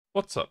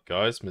What's up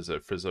guys,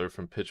 MizzoFrizzo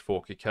from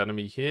Pitchfork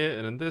Academy here,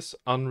 and in this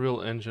Unreal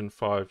Engine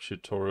 5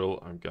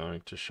 tutorial I'm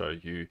going to show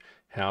you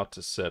how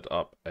to set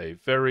up a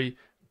very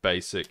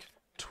basic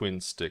twin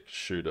stick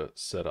shooter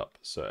setup.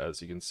 So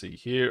as you can see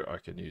here, I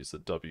can use the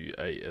W,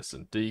 A, S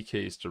and D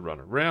keys to run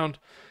around,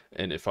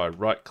 and if I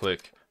right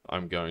click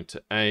I'm going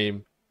to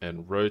aim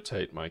and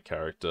rotate my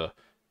character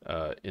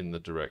in the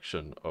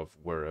direction of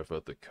wherever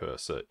the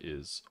cursor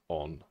is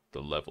on the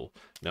level.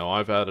 Now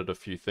I've added a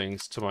few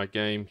things to my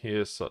game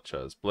here, such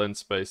as blend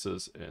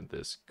spaces and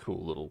this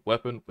cool little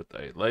weapon with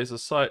a laser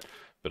sight,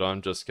 but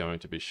I'm just going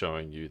to be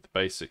showing you the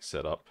basic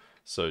setup.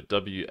 So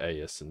W,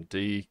 A, S and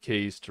D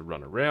keys to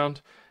run around,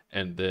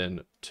 and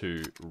then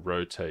to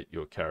rotate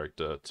your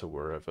character to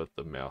wherever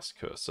the mouse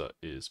cursor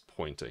is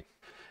pointing.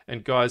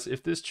 And guys,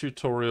 if this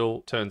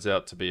tutorial turns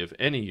out to be of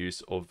any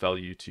use or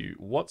value to you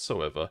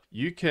whatsoever,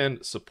 you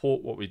can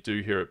support what we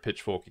do here at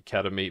Pitchfork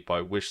Academy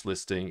by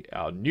wishlisting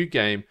our new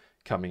game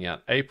coming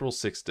out April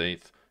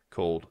 16th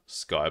called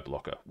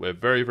Skyblocker. We're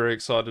very, very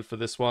excited for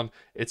this one.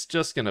 It's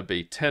just going to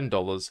be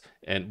 $10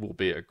 and will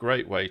be a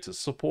great way to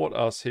support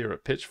us here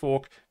at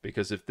Pitchfork,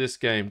 because if this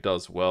game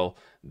does well,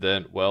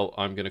 then, well,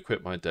 I'm going to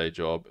quit my day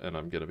job and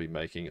I'm going to be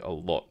making a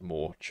lot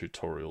more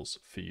tutorials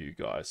for you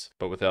guys.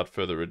 But without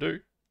further ado,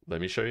 let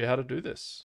me show you how to do this.